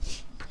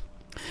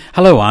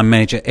Hello, I'm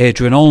Major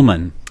Adrian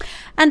Allman.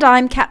 And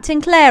I'm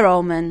Captain Claire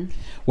Allman.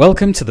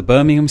 Welcome to the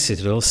Birmingham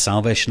Citadel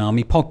Salvation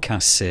Army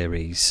podcast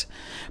series.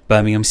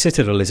 Birmingham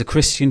Citadel is a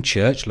Christian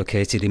church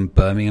located in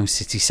Birmingham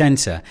city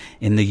centre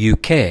in the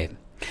UK.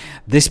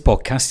 This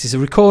podcast is a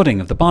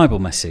recording of the Bible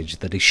message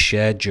that is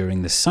shared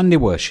during the Sunday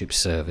worship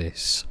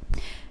service.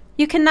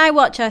 You can now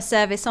watch our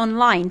service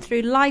online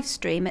through live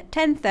stream at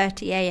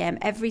 10:30am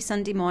every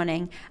Sunday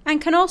morning,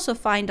 and can also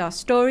find our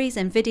stories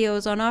and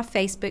videos on our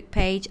Facebook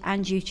page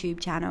and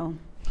YouTube channel.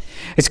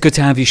 It's good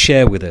to have you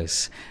share with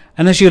us,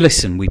 and as you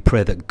listen, we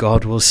pray that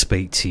God will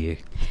speak to you.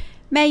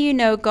 May you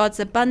know God's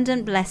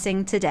abundant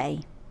blessing today.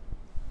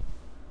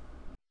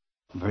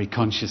 I'm very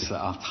conscious that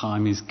our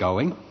time is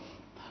going,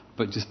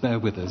 but just bear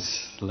with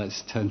us.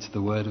 Let's turn to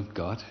the Word of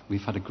God.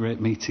 We've had a great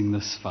meeting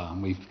thus far,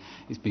 and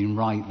it's been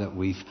right that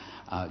we've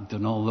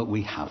done all that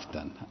we have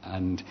done,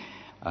 and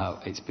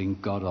it's been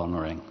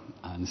God-honouring.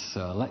 And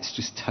so let's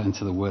just turn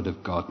to the Word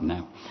of God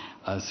now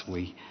as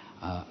we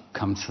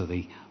come to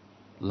the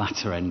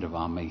latter end of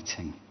our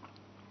meeting.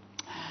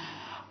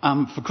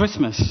 For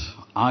Christmas,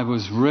 I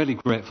was really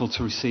grateful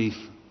to receive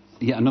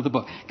yet another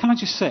book. Can I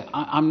just say,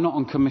 I'm not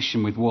on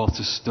commission with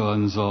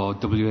Waterstones or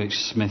W.H.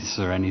 Smith's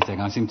or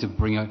anything. I seem to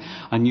bring out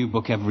a new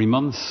book every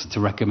month to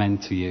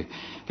recommend to you.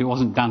 If it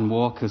wasn't Dan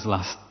Walker's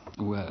last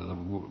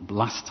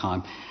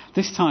time,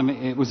 this time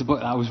it was a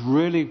book I was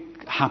really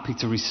happy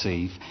to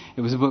receive.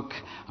 It was a book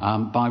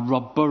by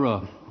Rob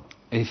Burrow.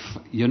 If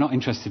you're not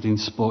interested in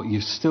sport, you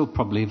still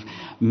probably have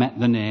met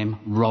the name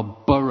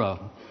Rob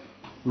Burrow.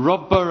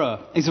 Rob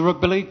Burrow is a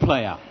rugby league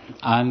player,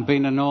 and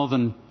being a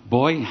northern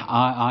boy,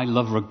 I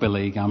love rugby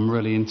league. I'm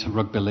really into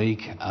rugby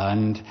league,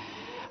 and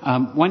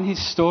when his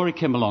story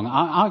came along,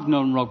 I've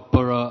known Rob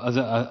Burrow as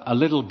a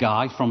little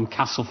guy from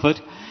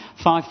Castleford,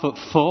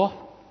 5'4",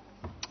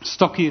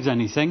 stocky as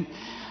anything,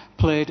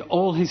 played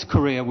all his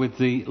career with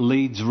the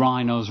Leeds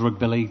Rhinos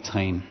rugby league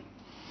team.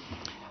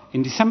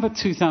 In December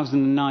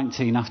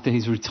 2019, after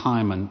his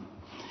retirement,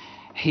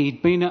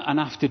 he'd been at an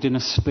after-dinner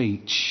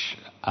speech,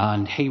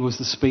 and he was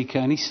the speaker,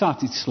 and he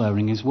started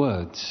slurring his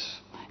words.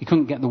 He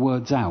couldn't get the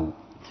words out.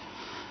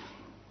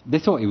 They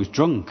thought he was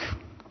drunk,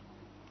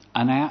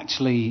 and I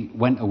actually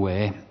went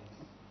away,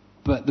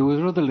 but there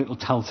were other little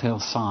telltale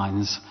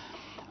signs,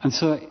 and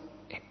so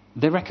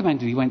they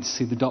recommended he went to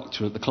see the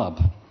doctor at the club.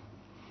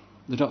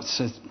 The doctor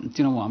said, do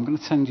you know what, I'm going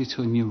to send you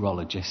to a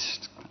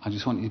neurologist. I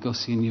just want you to go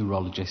see a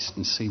neurologist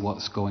and see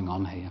what's going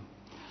on here.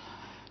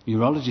 The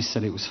neurologist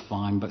said it was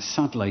fine, but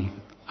sadly,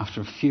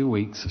 after a few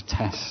weeks of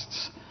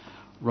tests,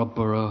 Rob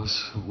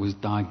Burrows was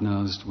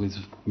diagnosed with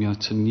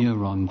motor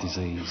neuron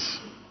disease.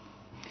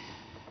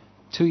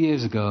 2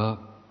 years ago,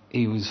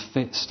 he was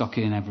fit,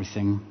 stocky and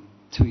everything.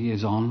 2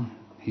 years on,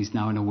 he's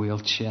now in a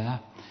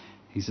wheelchair.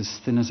 He's as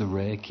thin as a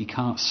rake. He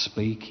can't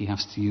speak. He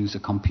has to use a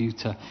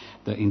computer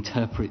that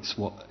interprets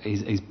what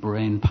his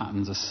brain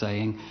patterns are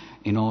saying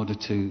in order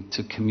to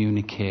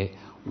communicate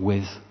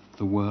with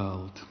the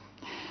world.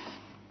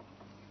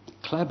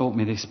 Claire bought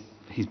me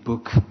his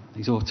book,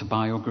 his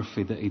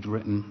autobiography that he'd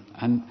written,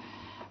 and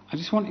I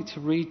just wanted to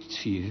read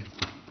to you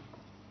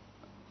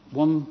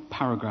one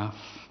paragraph.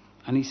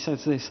 And he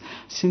says this: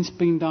 since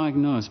being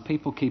diagnosed,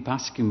 people keep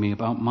asking me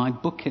about my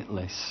bucket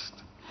list.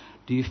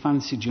 Do you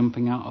fancy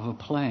jumping out of a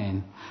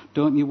plane?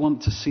 Don't you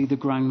want to see the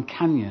Grand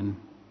Canyon?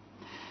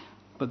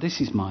 But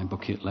this is my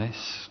bucket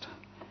list: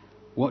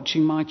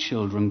 watching my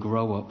children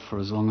grow up for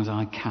as long as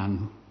I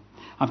can.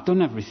 I've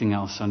done everything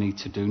else I need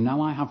to do.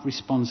 Now I have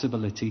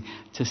responsibility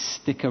to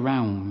stick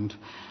around,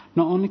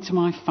 not only to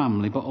my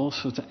family, but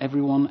also to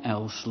everyone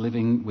else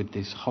living with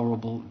this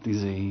horrible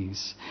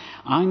disease.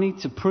 I need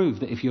to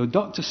prove that if your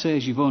doctor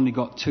says you've only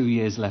got 2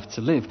 years left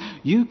to live,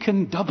 you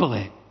can double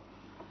it.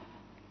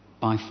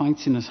 By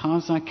fighting as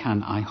hard as I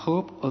can, I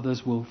hope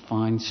others will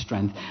find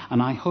strength,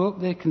 and I hope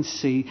they can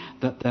see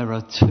that there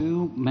are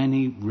too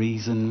many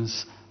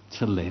reasons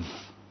to live.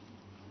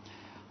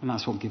 And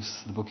that's what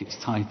gives the book its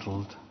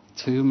title,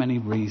 Too Many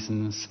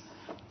Reasons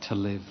to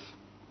Live.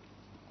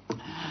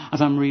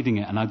 As I'm reading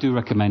it, and I do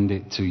recommend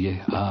it to you,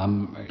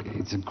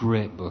 it's a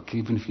great book,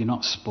 even if you're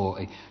not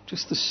sporty.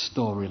 Just the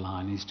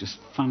storyline is just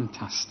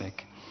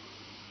fantastic.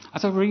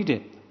 As I read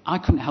it, I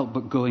couldn't help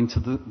but go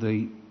into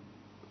the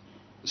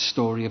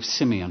story of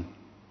Simeon.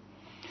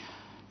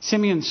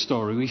 Simeon's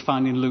story we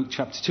find in Luke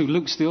chapter 2.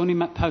 Luke's the only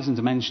person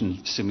to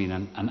mention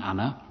Simeon and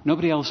Anna.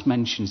 Nobody else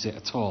mentions it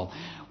at all.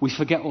 We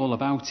forget all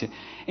about it.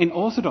 In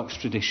Orthodox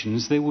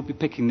traditions, they will be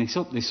picking this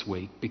up this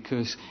week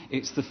because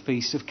it's the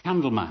Feast of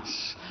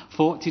Candlemas.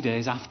 40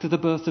 days after the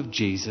birth of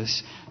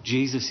Jesus,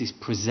 Jesus is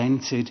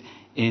presented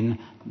in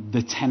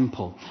the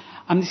temple.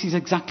 And this is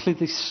exactly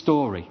this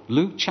story.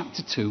 Luke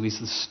chapter 2 is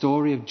the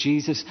story of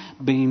Jesus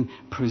being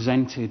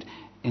presented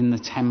in the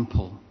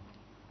temple.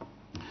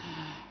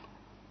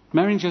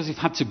 Mary and Joseph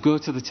had to go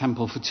to the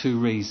temple for two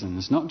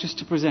reasons. Not just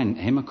to present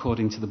him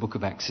according to the book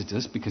of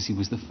Exodus, because he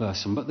was the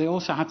first son, but they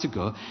also had to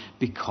go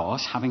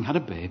because, having had a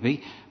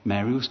baby,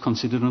 Mary was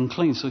considered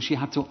unclean. So she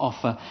had to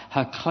offer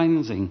her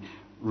cleansing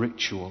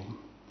ritual.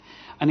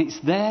 And it's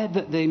there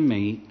that they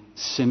meet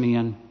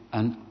Simeon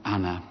and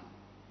Anna.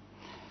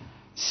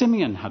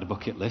 Simeon had a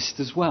bucket list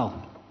as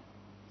well.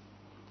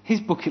 His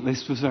bucket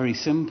list was very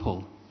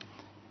simple.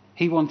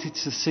 He wanted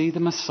to see the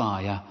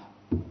Messiah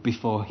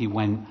before he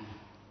went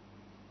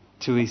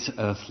to his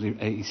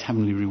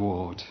heavenly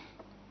reward.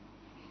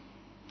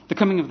 The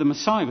coming of the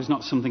Messiah was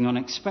not something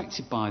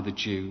unexpected by the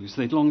Jews.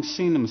 They'd long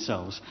seen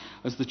themselves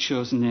as the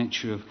chosen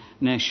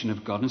nation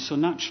of God, and so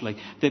naturally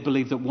they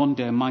believed that one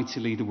day a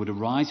mighty leader would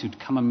arise who'd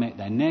come and make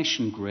their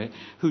nation great,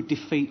 who'd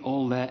defeat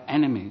all their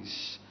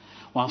enemies.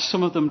 While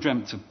some of them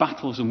dreamt of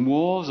battles and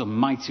wars and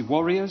mighty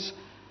warriors,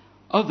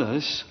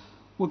 others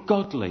were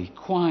godly,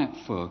 quiet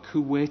folk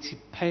who waited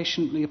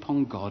patiently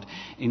upon God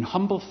in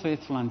humble,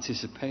 faithful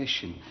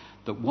anticipation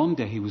that one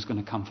day he was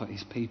going to comfort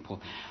his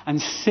people.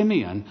 And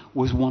Simeon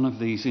was one of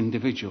these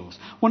individuals.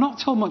 We're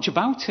not told much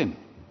about him.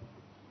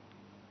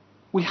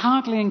 We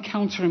hardly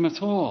encounter him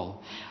at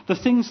all. The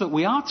things that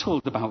we are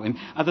told about him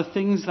are the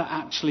things that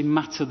actually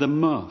matter the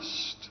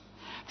most.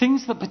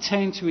 Things that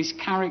pertain to his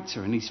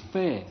character and his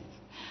faith.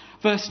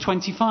 Verse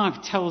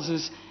 25 tells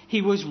us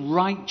he was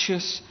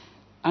righteous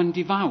and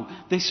devout.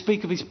 They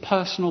speak of his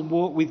personal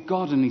walk with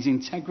God and his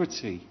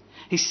integrity,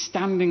 his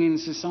standing in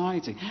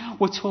society.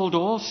 We're told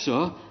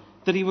also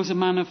that he was a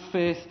man of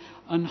faith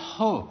and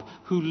hope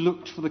who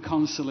looked for the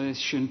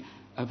consolation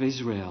of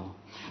Israel.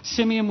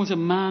 Simeon was a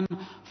man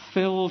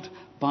filled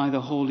by the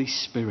Holy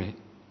Spirit.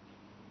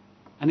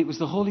 And it was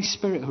the Holy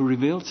Spirit who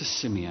revealed to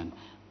Simeon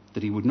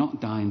that he would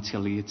not die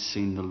until he had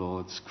seen the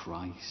Lord's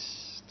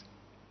Christ.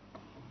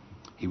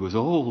 He was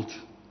old,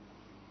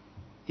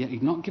 yet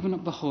he'd not given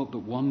up the hope that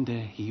one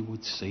day he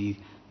would see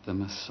the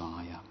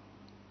Messiah.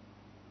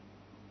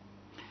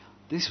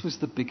 This was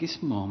the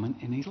biggest moment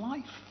in his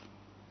life.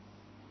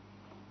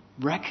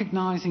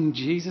 Recognizing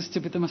Jesus to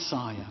be the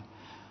Messiah,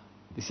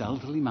 this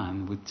elderly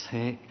man would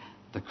take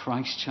the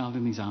Christ child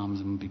in his arms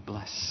and be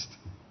blessed.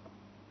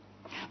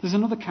 There's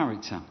another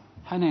character.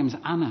 Her name's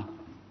Anna.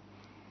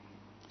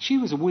 She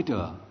was a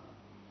widow.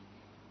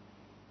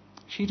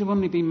 She'd have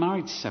only been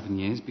married 7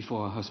 years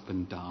before her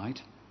husband died.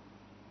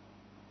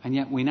 And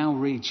yet we now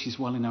read she's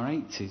well in her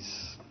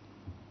 80s.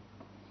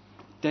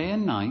 Day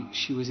and night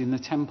she was in the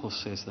temple,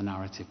 says the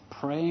narrative,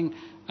 praying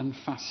and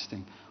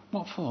fasting.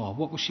 What for?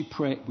 What was she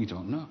praying? We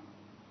don't know.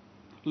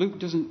 Luke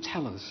doesn't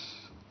tell us.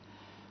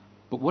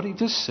 But what it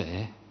does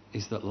say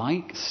is that,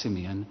 like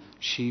Simeon,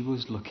 she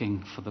was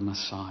looking for the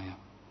Messiah.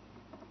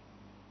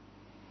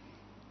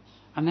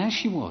 And there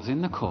she was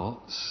in the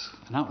courts,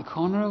 and out the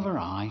corner of her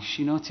eye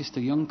she noticed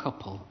a young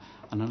couple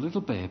and a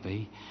little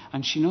baby,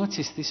 and she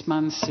noticed this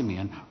man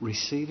Simeon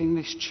receiving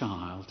this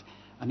child,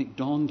 and it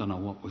dawned on her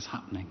what was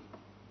happening.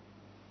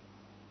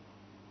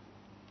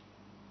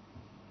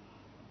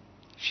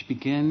 She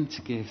began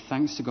to give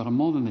thanks to God, and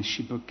more than this,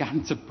 she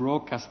began to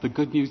broadcast the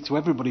good news to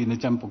everybody in the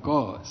temple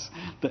courts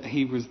that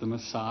he was the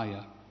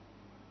Messiah.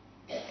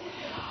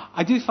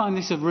 I do find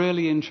this a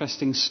really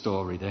interesting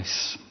story,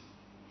 this.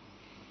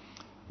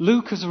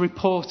 Luke, as a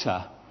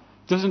reporter,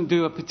 doesn't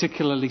do a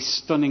particularly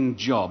stunning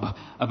job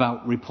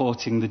about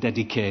reporting the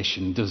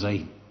dedication, does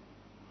he?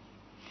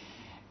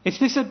 If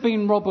this had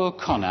been Rob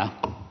O'Connor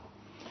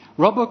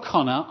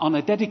on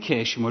a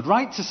dedication would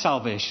write to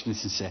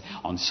Salvationists and say,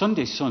 on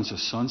Sunday, so-and-so,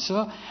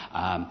 so-and-so,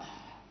 a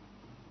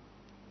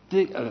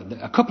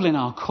couple in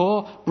our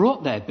corps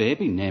brought their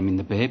baby, naming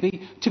the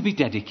baby, to be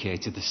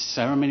dedicated. The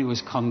ceremony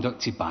was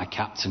conducted by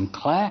Captain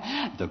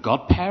Clare. The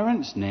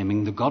godparents,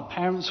 naming the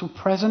godparents, were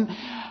present,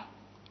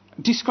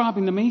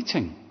 describing the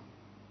meeting.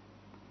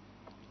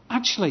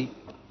 Actually,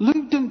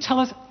 Luke didn't tell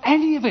us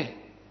any of it.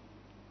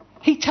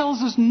 He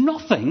tells us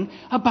nothing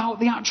about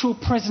the actual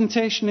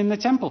presentation in the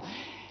temple.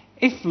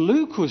 If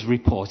Luke was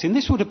reporting,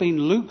 this would have been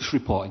Luke's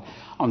reporting.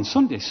 On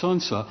Sunday,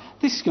 so-and-so,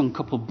 this young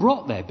couple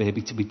brought their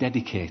baby to be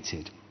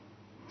dedicated.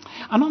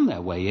 And on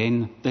their way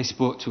in, they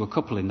spoke to a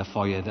couple in the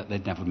foyer that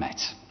they'd never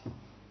met.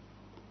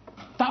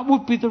 That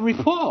would be the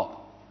report,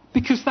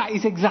 because that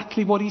is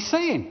exactly what he's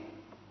saying.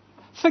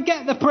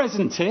 Forget the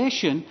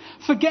presentation,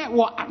 forget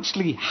what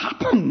actually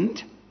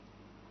happened.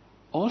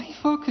 All he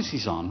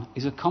focuses on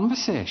is a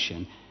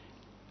conversation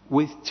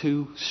with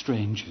two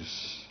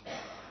strangers.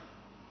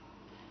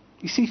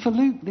 You see, for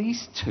Luke,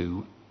 these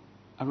two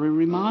are a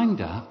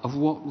reminder of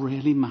what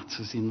really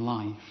matters in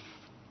life.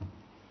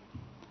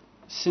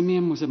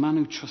 Simeon was a man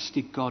who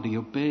trusted God. He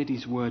obeyed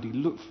his word. He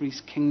looked for his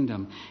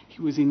kingdom.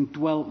 He was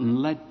indwelt and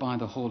led by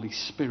the Holy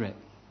Spirit.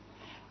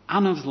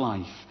 Anna's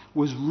life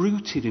was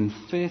rooted in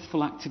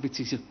faithful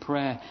activities of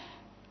prayer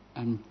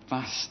and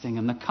fasting.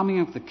 And the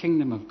coming of the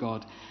kingdom of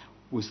God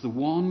was the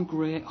one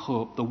great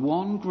hope, the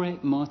one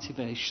great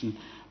motivation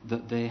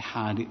that they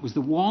had. It was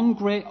the one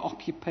great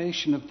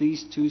occupation of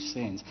these two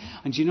saints.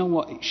 And you know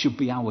what? It should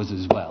be ours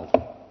as well.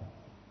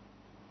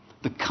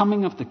 The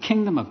coming of the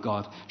kingdom of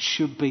God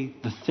should be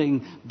the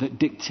thing that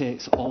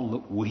dictates all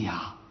that we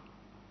are.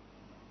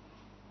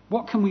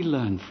 What can we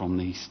learn from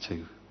these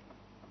two?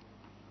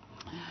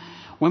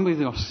 When we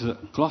were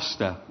at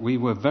Gloucester, we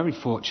were very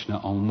fortunate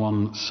on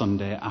one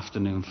Sunday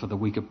afternoon for the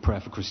Week of Prayer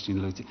for Christian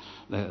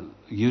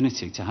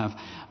Unity to have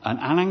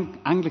an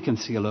Anglican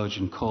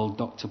theologian called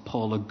Dr.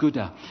 Paula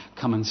Gooder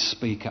come and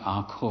speak at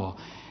our core.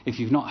 If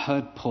you've not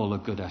heard Paula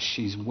Gooder,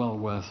 she's well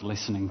worth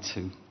listening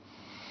to.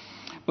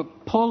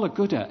 But Paula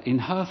Gooder, in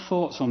her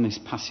thoughts on this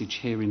passage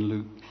here in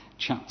Luke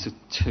chapter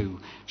 2,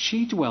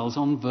 she dwells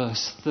on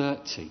verse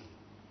 30.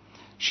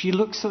 She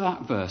looks at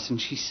that verse and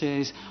she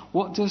says,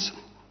 what does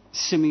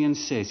Simeon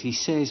say? He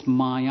says,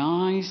 my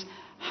eyes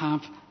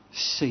have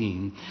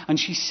seen. And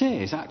she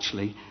says,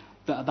 actually,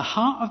 that at the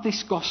heart of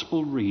this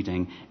gospel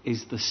reading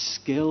is the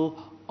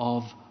skill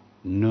of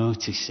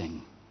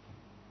noticing.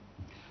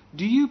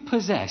 Do you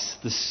possess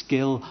the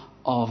skill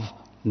of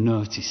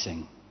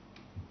noticing?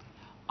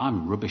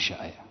 I'm rubbish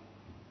at it.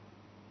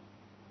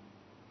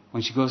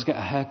 When she goes to get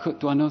a haircut,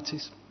 do I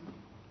notice?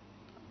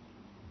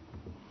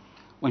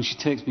 When she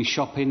takes me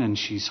shopping and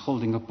she's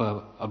holding up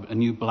a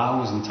new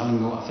blouse and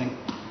telling me what I think,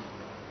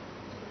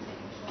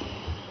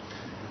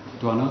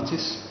 do I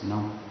notice?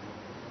 No.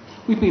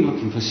 We've been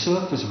looking for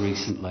sofas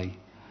recently.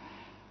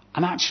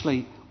 And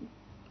actually,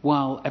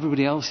 while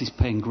everybody else is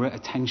paying great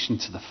attention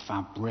to the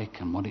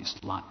fabric and what it's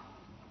like,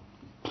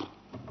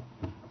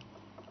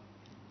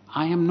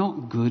 I am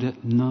not good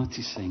at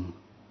noticing.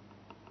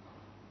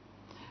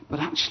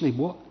 But actually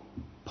what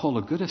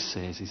Paula Gooder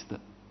says is that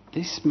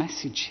this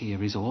message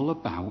here is all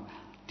about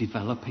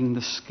developing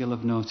the skill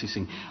of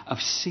noticing, of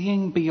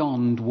seeing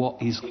beyond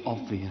what is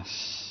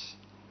obvious.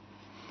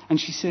 And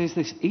she says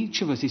this,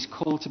 each of us is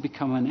called to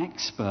become an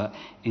expert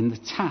in the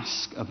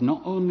task of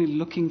not only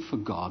looking for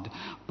God,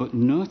 but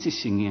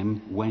noticing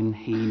him when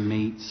he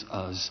meets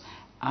us,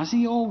 as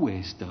he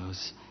always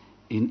does,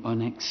 in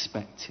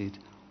unexpected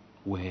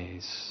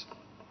ways.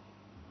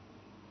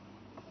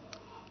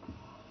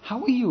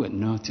 How are you at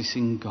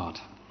noticing God?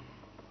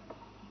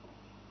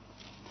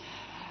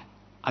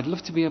 I'd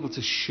love to be able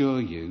to show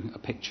you a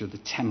picture of the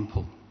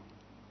temple.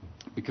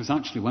 Because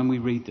actually when we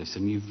read this,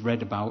 and you've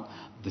read about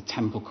the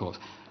temple courts,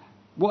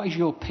 what is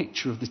your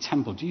picture of the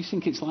temple? Do you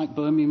think it's like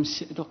Birmingham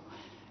Citadel?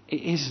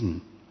 It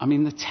isn't. I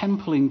mean, the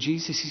temple in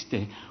Jesus'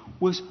 day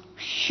was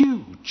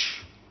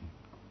huge.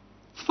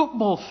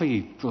 Football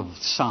field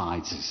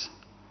sizes.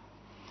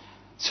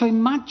 So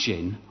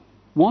imagine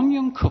one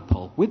young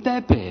couple with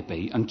their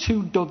baby and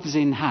 2 doves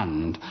in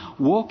hand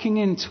walking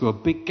into a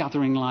big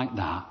gathering like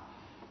that.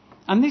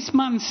 And this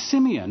man,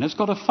 Simeon, has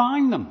got to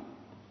find them.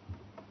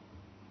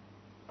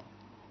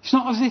 It's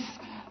not as if,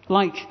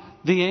 like,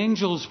 the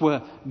angels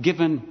were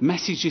given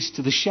messages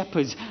to the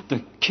shepherds,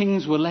 the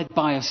kings were led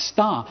by a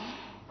star.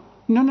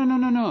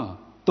 No.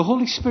 The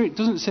Holy Spirit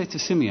doesn't say to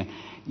Simeon,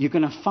 you're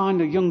going to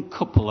find a young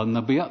couple and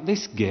they'll be at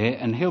this gate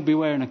and he'll be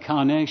wearing a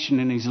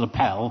carnation in his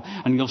lapel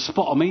and you'll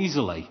spot them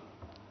easily.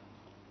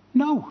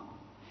 No.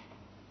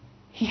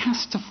 He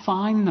has to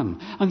find them.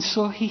 And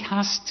so he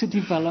has to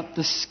develop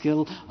the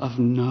skill of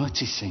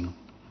noticing.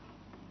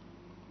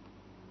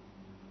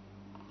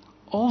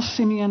 All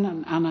Simeon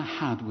and Anna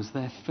had was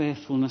their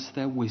faithfulness,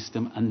 their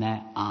wisdom, and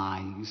their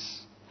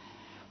eyes.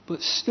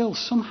 But still,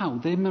 somehow,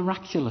 they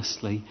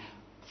miraculously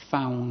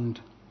found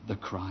the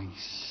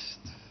Christ.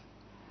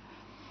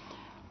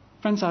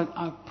 Friends,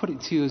 I put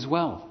it to you as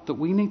well, that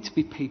we need to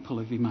be people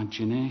of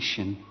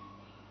imagination.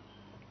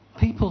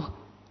 People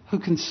who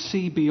can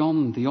see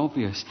beyond the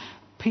obvious.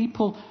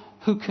 People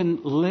who can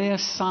lay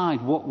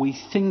aside what we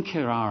think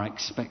are our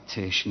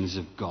expectations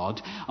of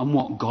God and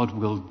what God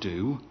will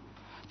do,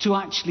 to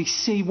actually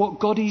see what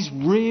God is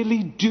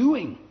really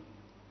doing.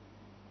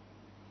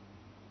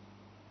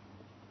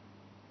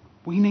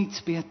 We need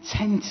to be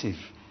attentive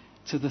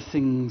to the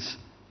things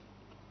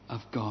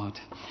of God.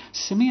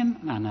 Simeon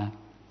and Anna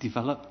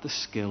developed the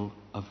skill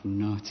of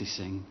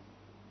noticing.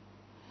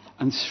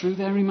 And through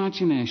their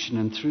imagination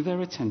and through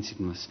their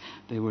attentiveness,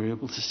 they were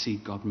able to see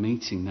God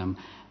meeting them,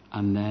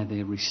 and there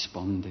they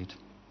responded.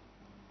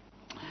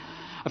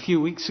 A few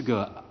weeks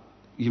ago,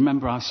 you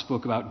remember I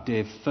spoke about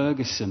Dave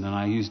Ferguson, and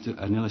I used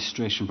an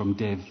illustration from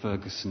Dave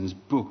Ferguson's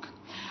book.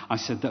 I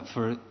said that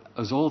for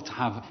us all to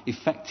have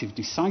effective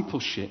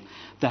discipleship,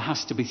 there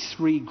has to be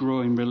 3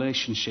 growing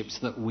relationships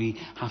that we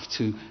have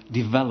to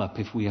develop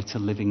if we are to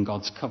live in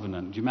God's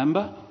covenant. Do you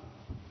remember?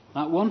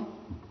 That one,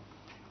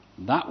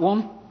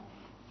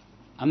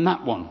 and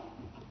that one.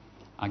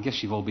 I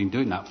guess you've all been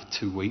doing that for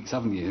 2 weeks,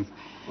 haven't you?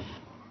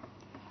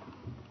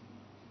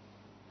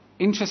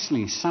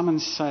 Interestingly, Sam and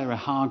Sarah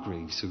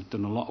Hargreaves, who've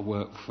done a lot of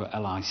work for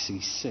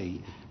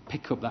LICC,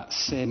 pick up that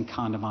same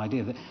kind of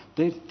idea.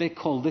 They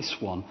call this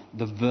one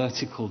the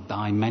vertical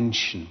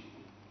dimension.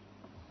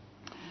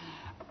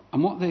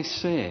 And what they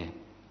say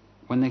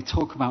when they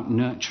talk about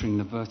nurturing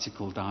the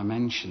vertical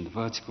dimension, the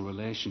vertical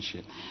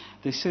relationship,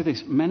 they say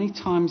this: many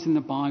times in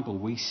the Bible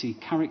we see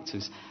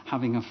characters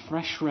having a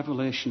fresh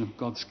revelation of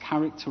God's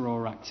character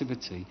or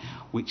activity,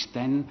 which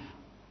then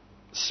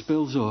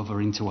spills over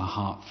into a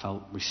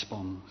heartfelt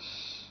response.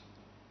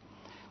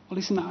 Well,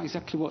 isn't that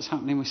exactly what's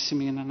happening with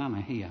Simeon and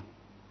Anna here?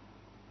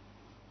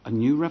 A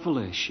new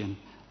revelation,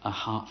 a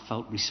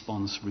heartfelt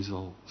response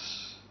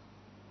results.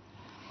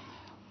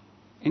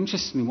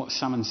 Interestingly, what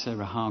Sam and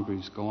Sarah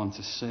Hargreaves go on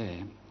to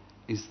say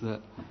is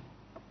that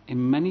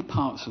in many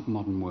parts of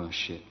modern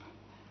worship,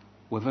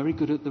 we're very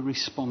good at the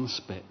response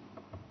bit.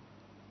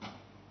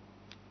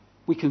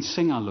 We can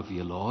sing, "I love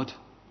you, Lord."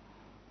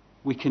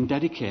 We can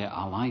dedicate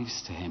our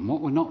lives to him.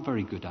 What we're not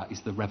very good at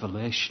is the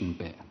revelation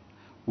bit.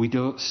 We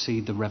don't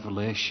see the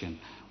revelation.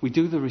 We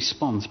do the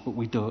response, but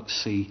we don't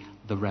see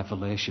the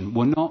revelation.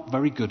 We're not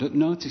very good at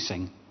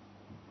noticing.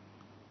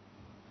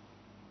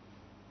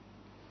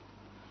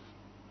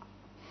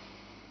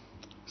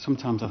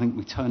 Sometimes I think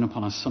we turn up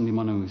on a Sunday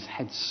morning with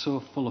heads so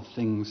full of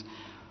things,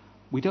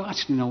 we don't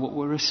actually know what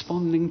we're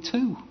responding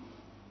to.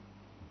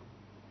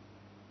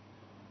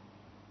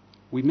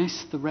 We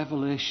miss the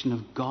revelation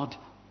of God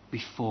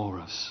before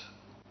us.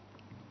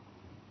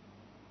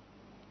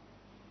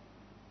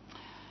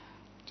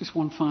 Just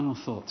one final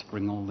thought to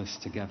bring all this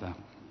together.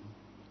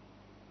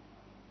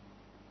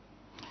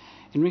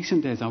 In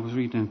recent days, I was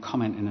reading a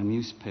comment in a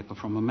newspaper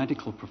from a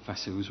medical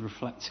professor who was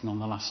reflecting on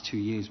the last 2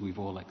 years we've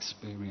all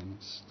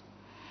experienced.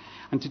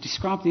 And to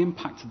describe the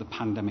impact of the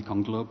pandemic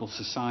on global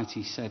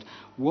society, he said,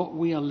 "What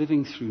we are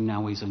living through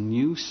now is a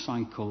new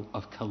cycle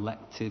of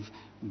collective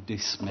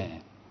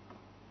dismay."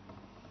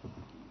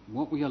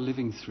 What we are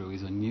living through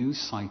is a new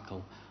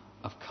cycle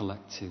of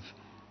collective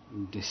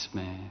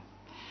dismay.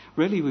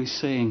 Really, we're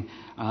saying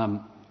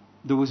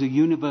there was a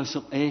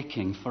universal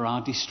aching for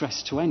our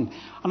distress to end.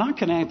 And I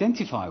can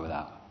identify with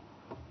that.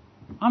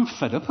 I'm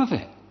fed up of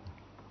it.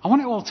 I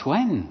want it all to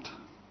end.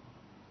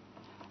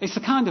 It's the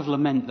kind of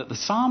lament that the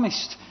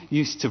psalmist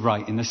used to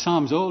write in the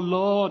Psalms. "Oh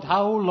Lord,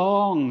 how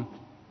long?"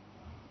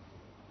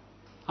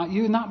 Are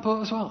you in that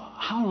boat as well?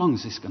 How long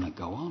is this going to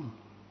go on?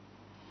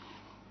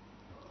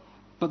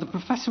 But the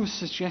professor was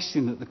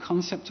suggesting that the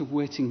concept of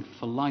waiting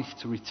for life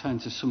to return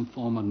to some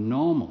form of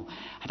normal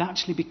had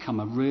actually become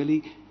a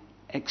really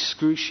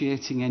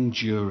excruciating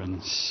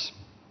endurance.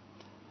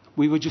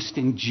 We were just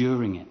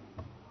enduring it.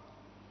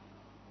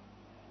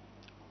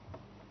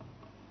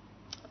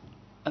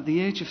 At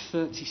the age of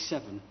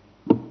 37,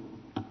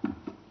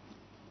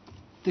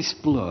 this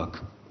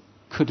bloke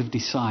could have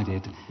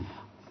decided,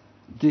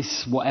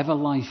 this, whatever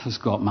life has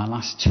got, my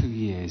last 2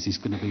 years is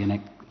going to be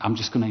I'm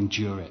just going to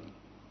endure it.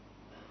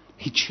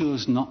 He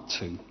chose not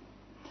to.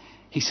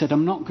 He said,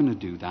 "I'm not going to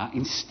do that.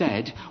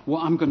 Instead,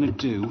 what I'm going to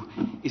do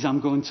is I'm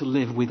going to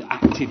live with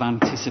active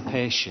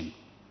anticipation."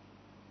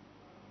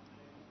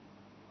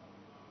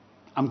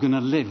 I'm going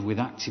to live with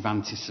active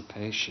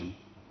anticipation.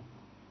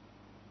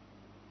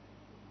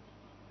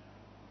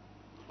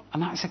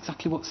 And that's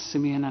exactly what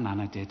Simeon and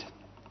Anna did.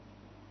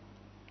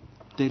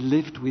 They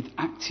lived with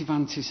active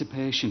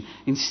anticipation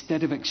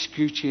instead of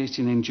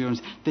excruciating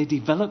endurance. They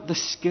developed the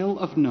skill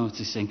of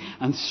noticing,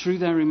 and through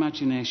their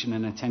imagination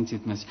and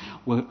attentiveness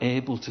were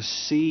able to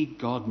see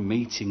God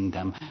meeting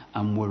them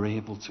and were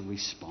able to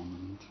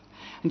respond.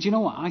 And do you know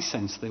what? I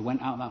sense they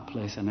went out of that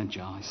place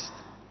energized,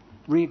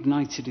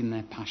 reignited in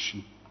their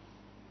passion.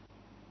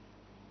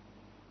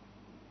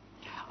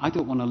 I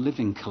don't want to live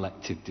in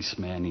collective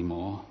dismay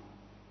anymore.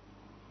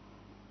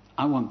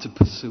 I want to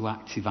pursue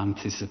active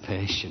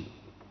anticipation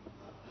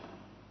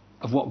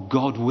of what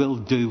God will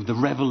do, the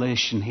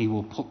revelation he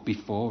will put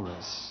before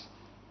us.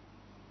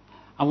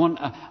 I want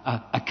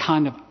a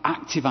kind of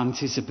active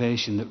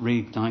anticipation that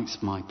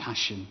reignites my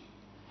passion.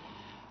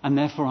 And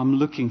therefore I'm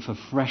looking for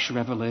fresh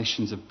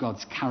revelations of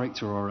God's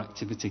character or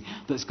activity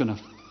that's going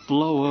to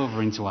flow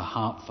over into a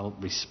heartfelt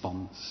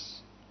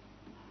response.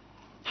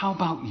 How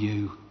about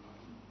you?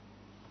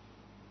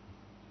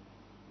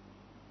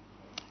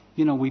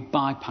 You know, we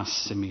bypass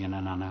Simeon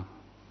and Anna.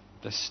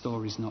 Their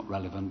story's not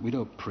relevant. We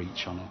don't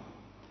preach on it.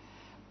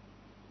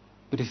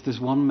 But if there's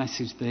one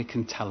message they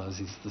can tell us,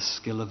 is the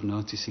skill of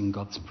noticing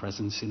God's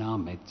presence in our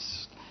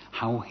midst,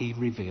 how he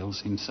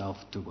reveals himself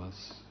to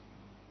us.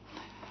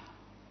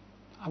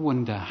 I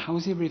wonder, how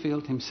has he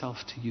revealed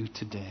himself to you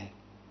today?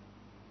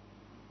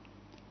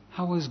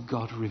 How has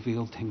God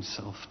revealed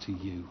himself to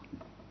you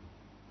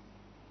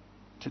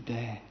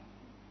today?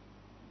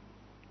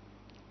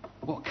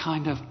 What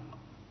kind of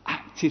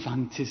active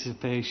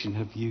anticipation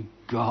have you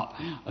got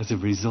as a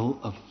result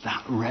of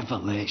that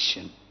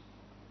revelation?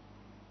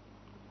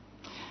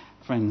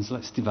 Friends,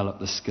 let's develop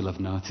the skill of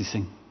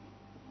noticing.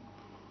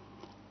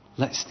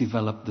 Let's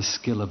develop the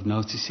skill of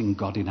noticing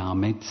God in our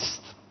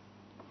midst.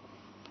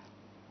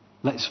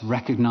 Let's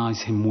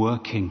recognize him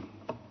working.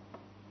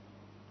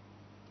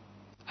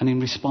 And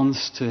in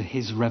response to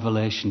his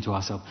revelation to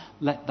ourselves,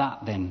 let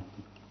that then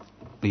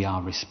be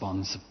our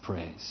response of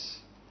praise.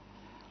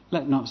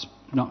 Let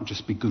not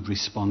just be good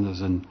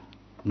responders and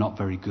not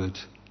very good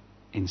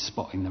in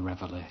spotting the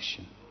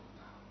revelation.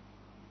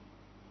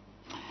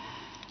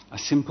 A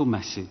simple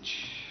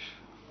message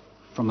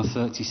from a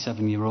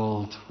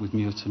 37-year-old with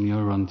motor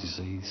neuron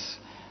disease,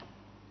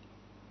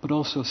 but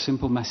also a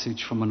simple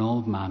message from an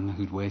old man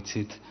who'd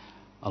waited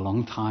a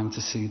long time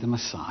to see the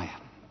Messiah.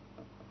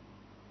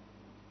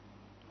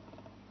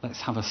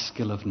 Let's have a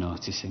skill of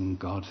noticing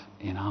God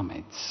in our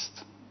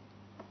midst.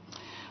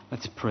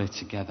 Let's pray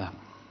together.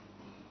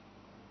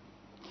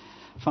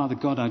 Father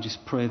God, I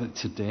just pray that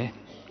today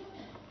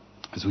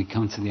as we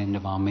come to the end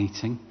of our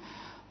meeting,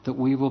 that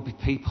we will be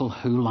people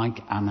who, like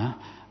Anna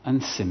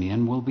and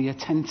Simeon, will be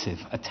attentive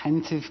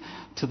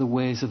to the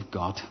ways of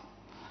God.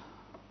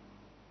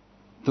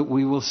 That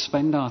we will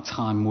spend our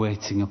time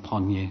waiting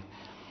upon you,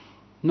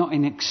 not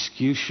in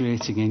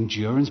excruciating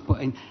endurance,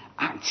 but in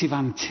active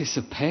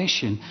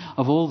anticipation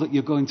of all that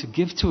you're going to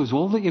give to us,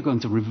 all that you're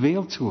going to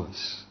reveal to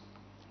us.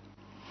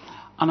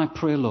 And I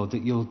pray, Lord,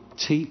 that you'll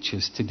teach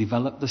us to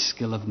develop the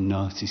skill of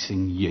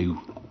noticing you.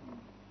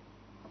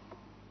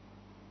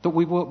 That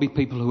we won't be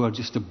people who are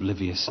just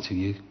oblivious to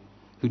you,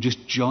 who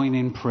just join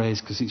in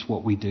praise because it's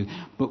what we do,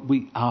 but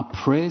our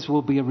praise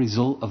will be a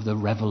result of the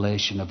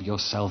revelation of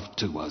yourself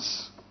to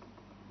us.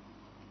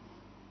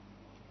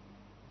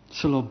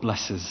 So, Lord,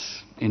 bless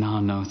us in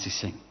our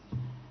noticing.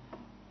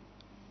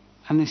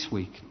 And this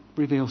week,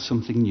 reveal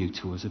something new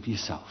to us of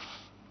yourself.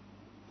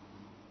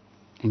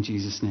 In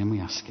Jesus' name we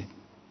ask it.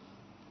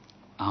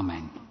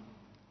 Amen.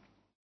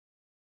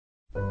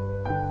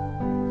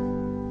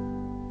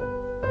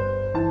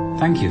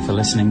 Thank you for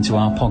listening to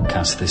our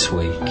podcast this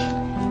week.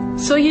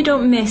 So you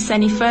don't miss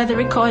any further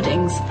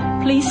recordings,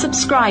 please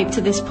subscribe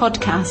to this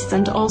podcast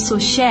and also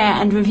share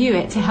and review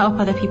it to help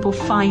other people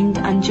find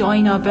and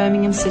join our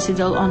Birmingham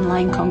Citadel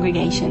online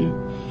congregation.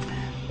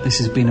 This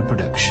has been a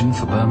production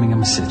for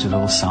Birmingham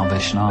Citadel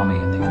Salvation Army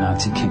in the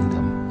United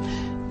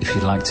Kingdom. If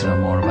you'd like to know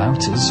more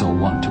about us or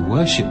want to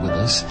worship with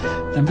us,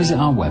 then visit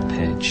our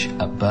webpage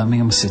at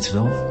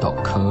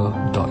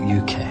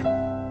birminghamcitadel.co.uk.